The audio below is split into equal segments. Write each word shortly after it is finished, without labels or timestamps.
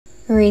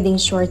Reading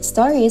short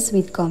stories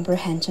with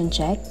comprehension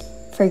check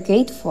for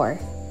grade 4.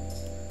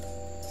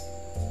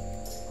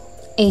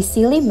 A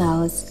silly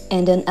mouse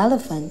and an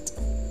elephant.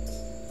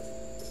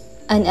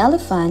 An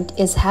elephant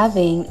is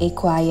having a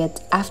quiet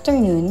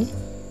afternoon,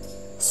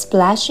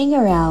 splashing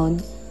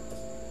around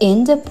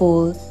in the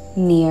pool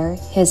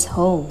near his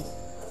home.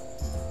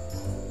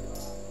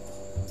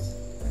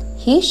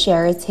 He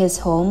shares his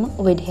home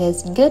with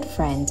his good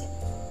friend,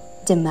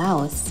 the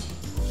mouse.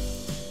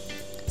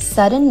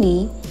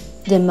 Suddenly,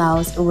 the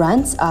mouse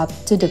runs up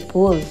to the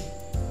pool.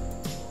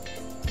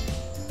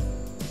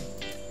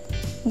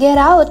 "Get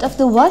out of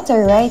the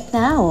water right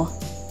now,"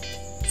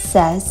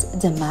 says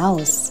the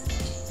mouse.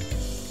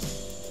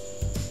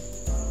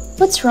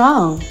 "What's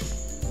wrong?"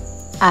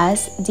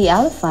 asks the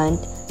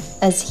elephant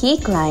as he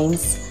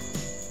climbs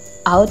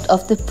out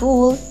of the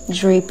pool,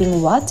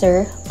 dripping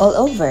water all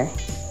over.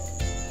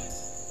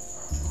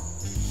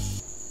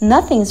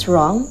 "Nothing's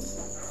wrong,"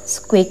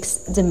 squeaks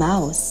the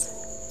mouse.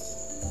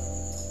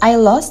 "I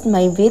lost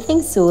my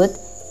bathing suit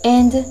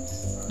and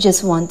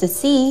just want to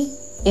see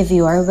if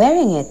you are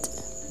wearing it."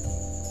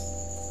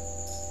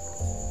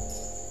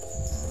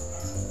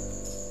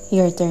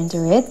 Your turn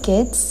to read,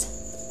 kids.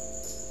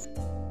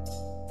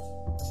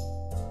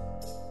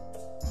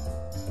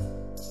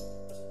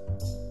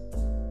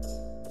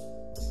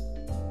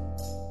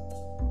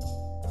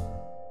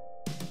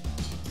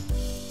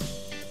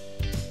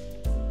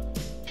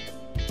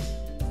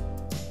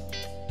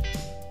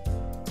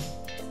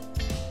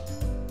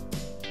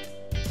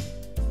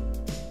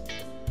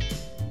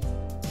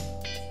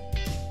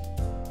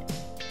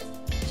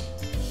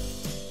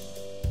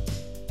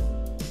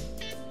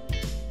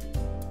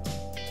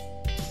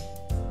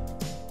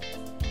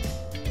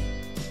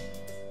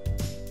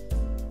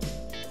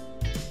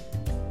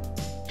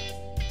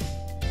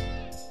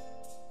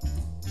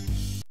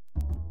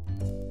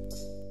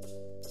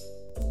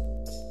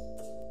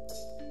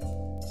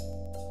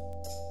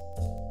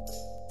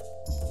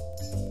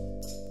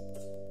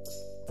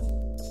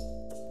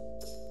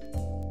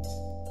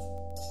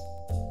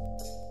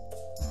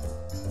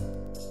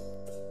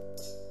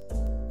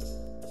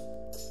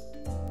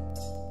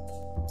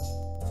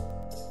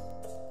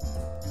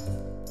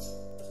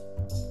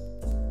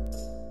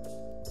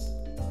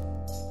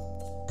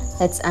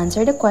 Let's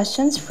answer the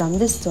questions from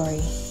the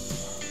story.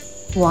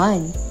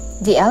 1.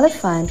 The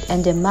elephant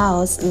and the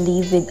mouse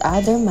live with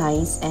other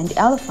mice and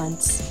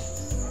elephants.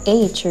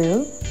 A.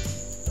 True.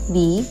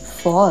 B.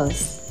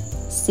 False.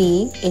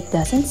 C. It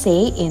doesn't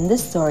say in the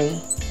story.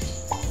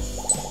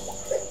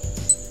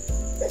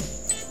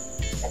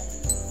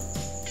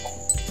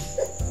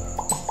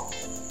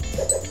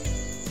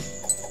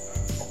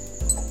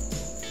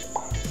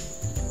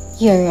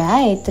 You're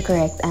right. The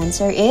correct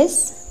answer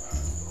is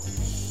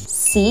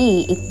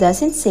C. It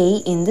doesn't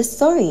say in the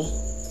story.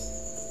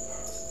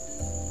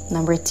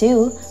 Number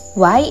 2.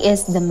 Why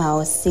is the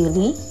mouse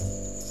silly?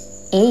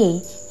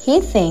 A. He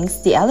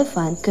thinks the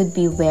elephant could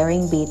be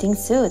wearing bathing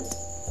suit.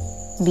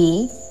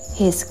 B.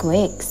 He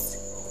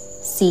squeaks.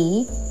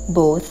 C.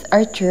 Both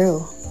are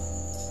true.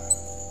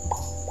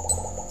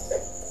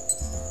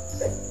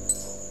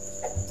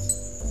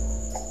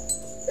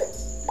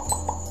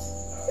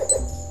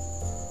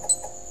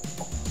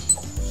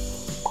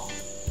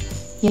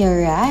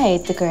 You're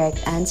right. The correct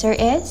answer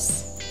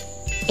is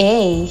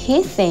A.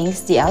 He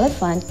thinks the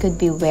elephant could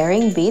be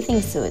wearing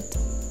bathing suit.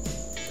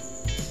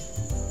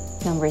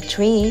 Number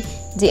 3.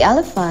 The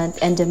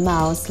elephant and the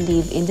mouse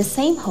live in the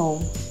same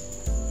home.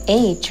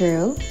 A.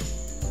 True.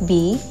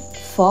 B.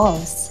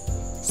 False.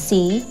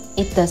 C.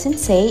 It doesn't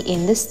say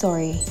in the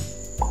story.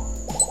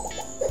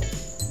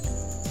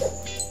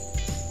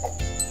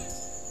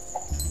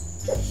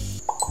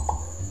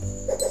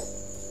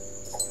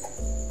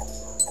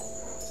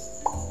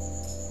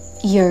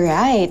 You're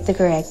right. The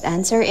correct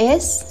answer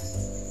is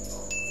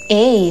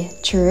A.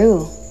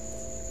 True.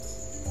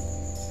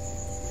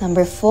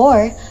 Number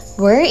 4.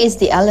 Where is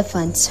the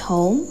elephant's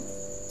home?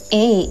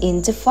 A.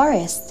 In the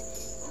forest.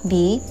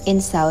 B. In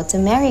South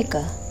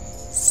America.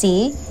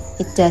 C.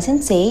 It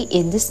doesn't say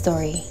in the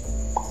story.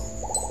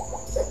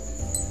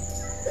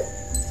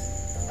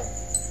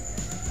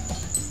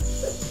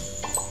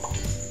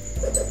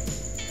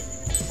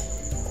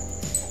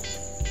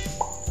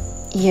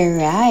 You're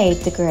right.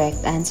 The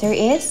correct answer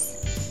is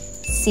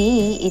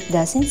C. It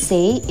doesn't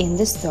say in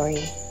the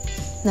story.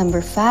 Number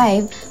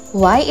 5.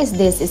 Why is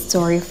this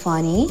story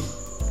funny?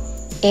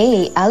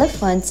 A.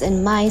 Elephants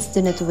and mice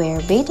do not wear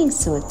bathing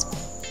suit.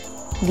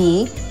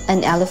 B.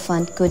 An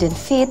elephant couldn't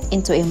fit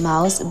into a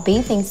mouse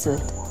bathing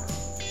suit.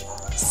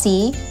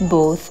 C.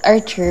 Both are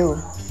true.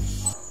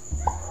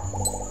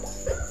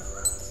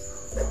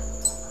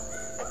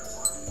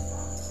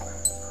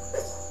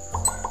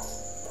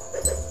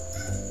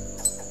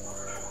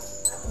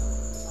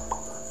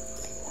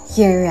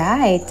 You're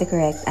right. The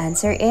correct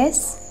answer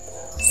is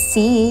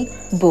C.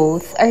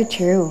 Both are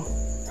true.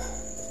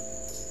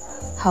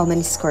 How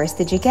many scores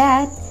did you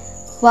get?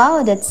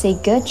 Wow, that's a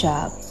good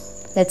job.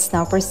 Let's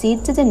now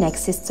proceed to the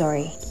next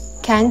story.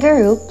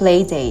 Kangaroo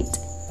Playdate.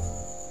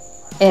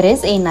 It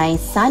is a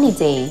nice sunny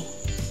day.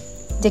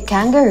 The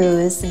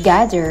kangaroos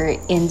gather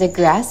in the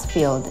grass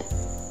field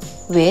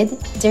with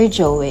their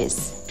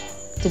joeys,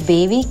 the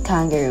baby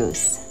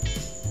kangaroos.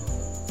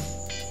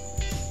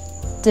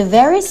 The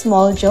very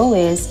small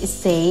joeys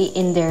stay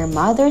in their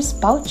mother's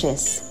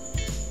pouches.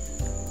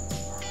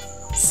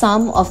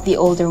 Some of the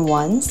older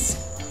ones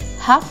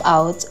hop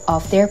out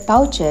of their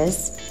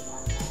pouches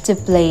to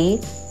play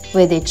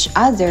with each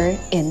other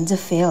in the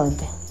field.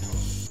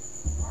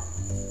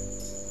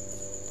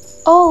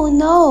 "Oh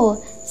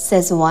no,"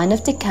 says one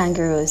of the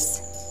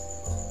kangaroos.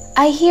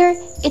 "I hear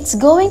it's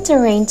going to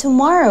rain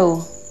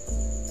tomorrow."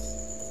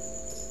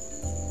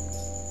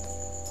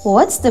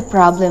 "What's the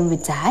problem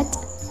with that?"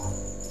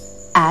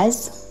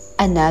 asks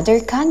another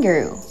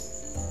kangaroo.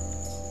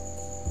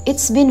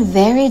 "It's been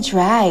very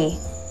dry.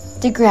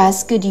 The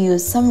grass could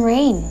use some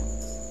rain."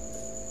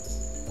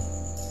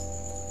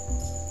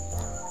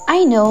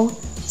 "I know,"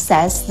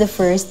 says the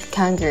first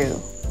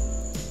kangaroo.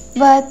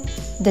 "But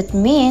that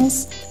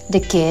means the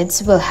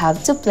kids will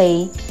have to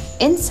play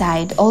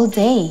inside all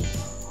day."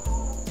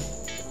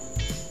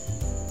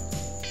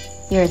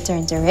 Your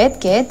turn to read,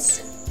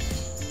 kids.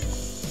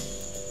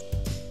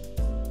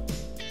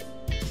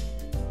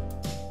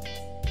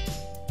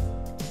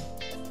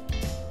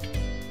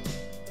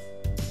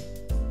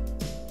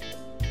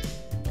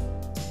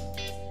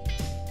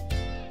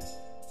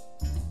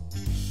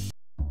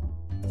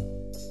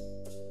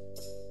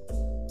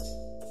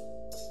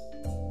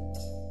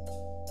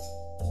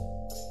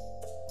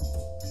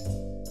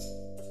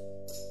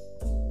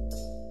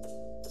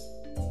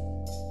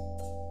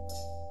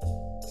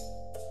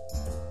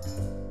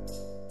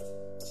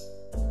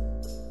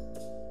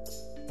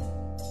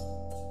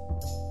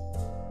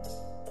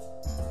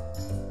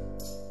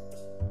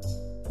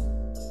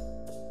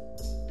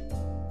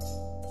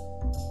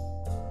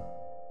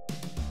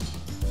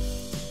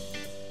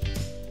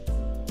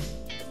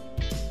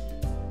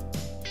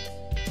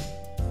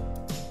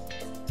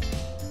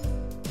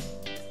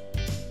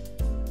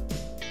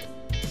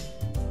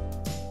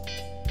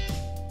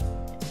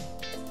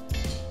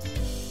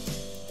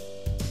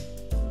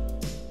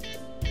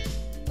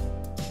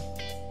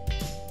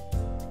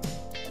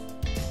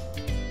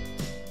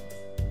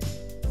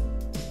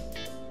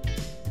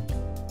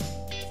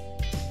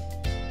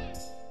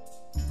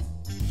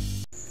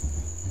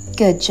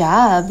 Good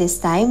job! This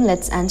time,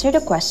 let's answer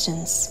the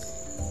questions.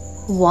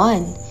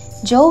 1.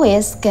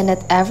 Joeys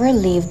cannot ever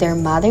leave their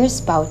mother's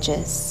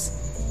pouches.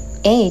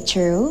 A.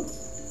 True.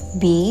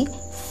 B.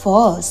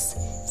 False.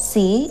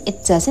 C.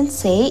 It doesn't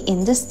say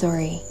in the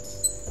story.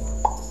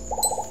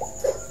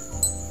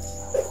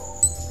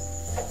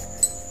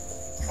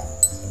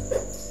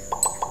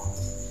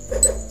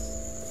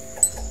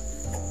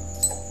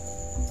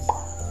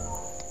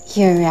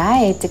 You're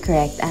right. The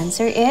correct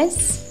answer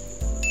is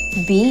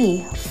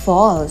B.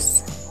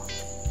 False.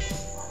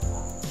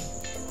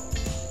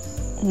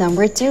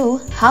 Number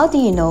 2. How do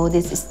you know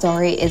this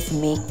story is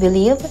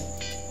make-believe?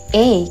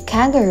 A.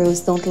 Kangaroos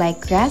don't like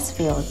grass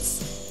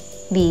fields.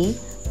 B.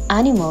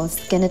 Animals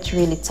cannot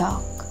really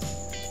talk.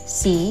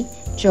 C.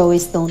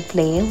 Joeys don't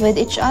play with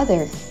each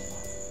other.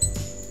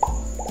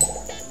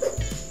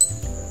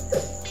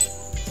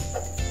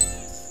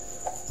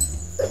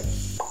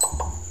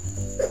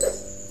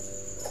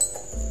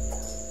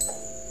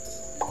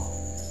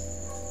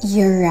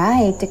 You're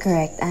right. The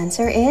correct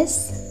answer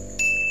is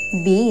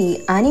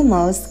B.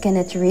 Animals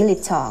cannot really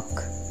talk.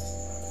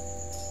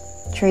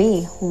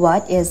 3.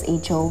 What is a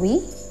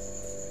joey?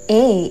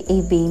 A.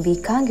 A baby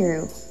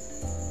kangaroo.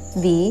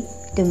 B.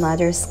 The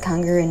mother's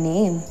kangaroo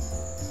name.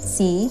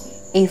 C.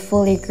 A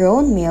fully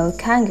grown male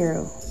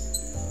kangaroo.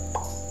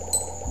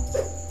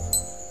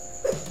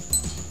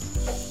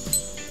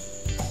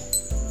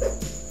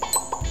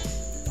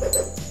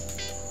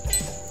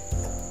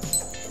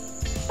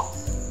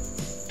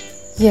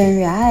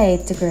 You're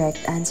right. The correct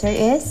answer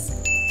is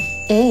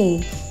A.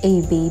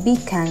 A baby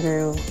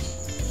kangaroo.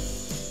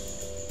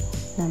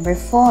 Number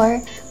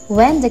 4.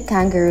 When the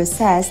kangaroo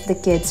says the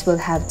kids will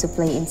have to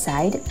play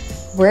inside,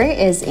 where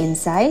is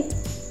inside?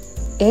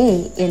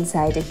 A.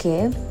 Inside a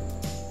cave.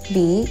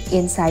 B.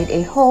 Inside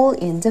a hole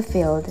in the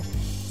field.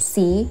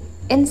 C.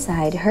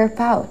 Inside her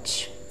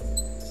pouch.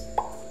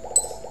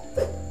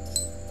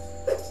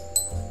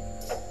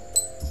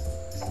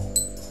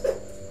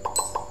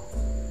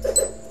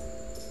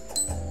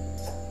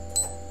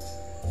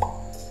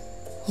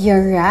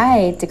 You're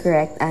right. The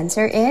correct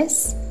answer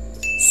is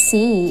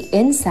C.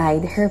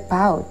 Inside her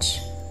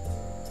pouch.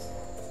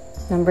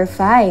 Number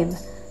 5.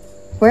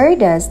 Where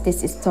does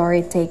this story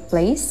take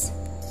place?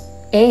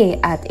 A.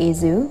 At a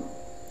zoo.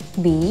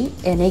 B.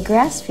 In a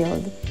grass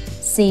field.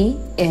 C.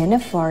 In a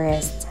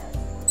forest.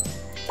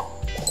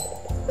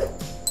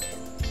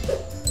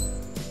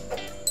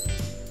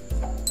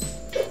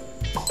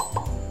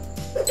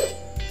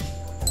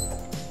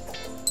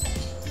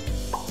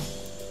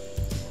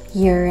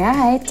 You're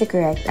right. The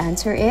correct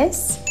answer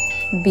is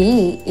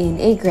B.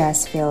 In a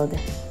grass field.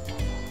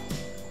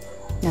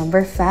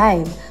 Number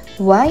 5.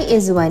 Why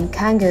is one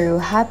kangaroo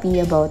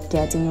happy about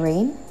getting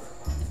rain?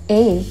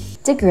 A.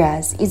 The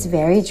grass is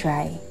very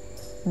dry.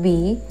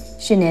 B.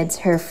 She needs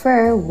her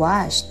fur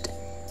washed.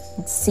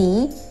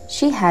 C.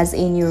 She has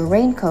a new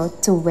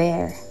raincoat to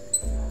wear.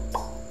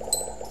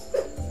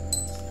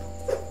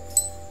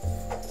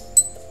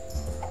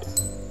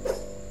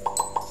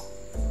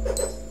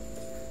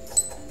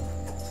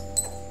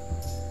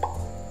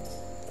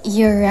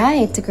 You're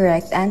right. The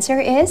correct answer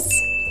is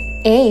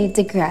A.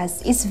 The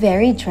grass is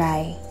very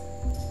dry.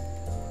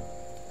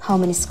 How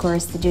many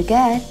scores did you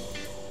get?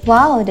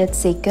 Wow,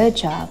 that's a good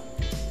job.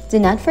 Do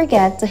not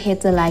forget to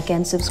hit the like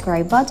and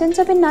subscribe button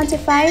to be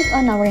notified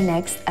on our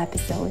next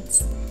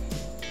episodes.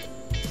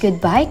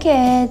 Goodbye,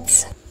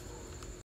 kids!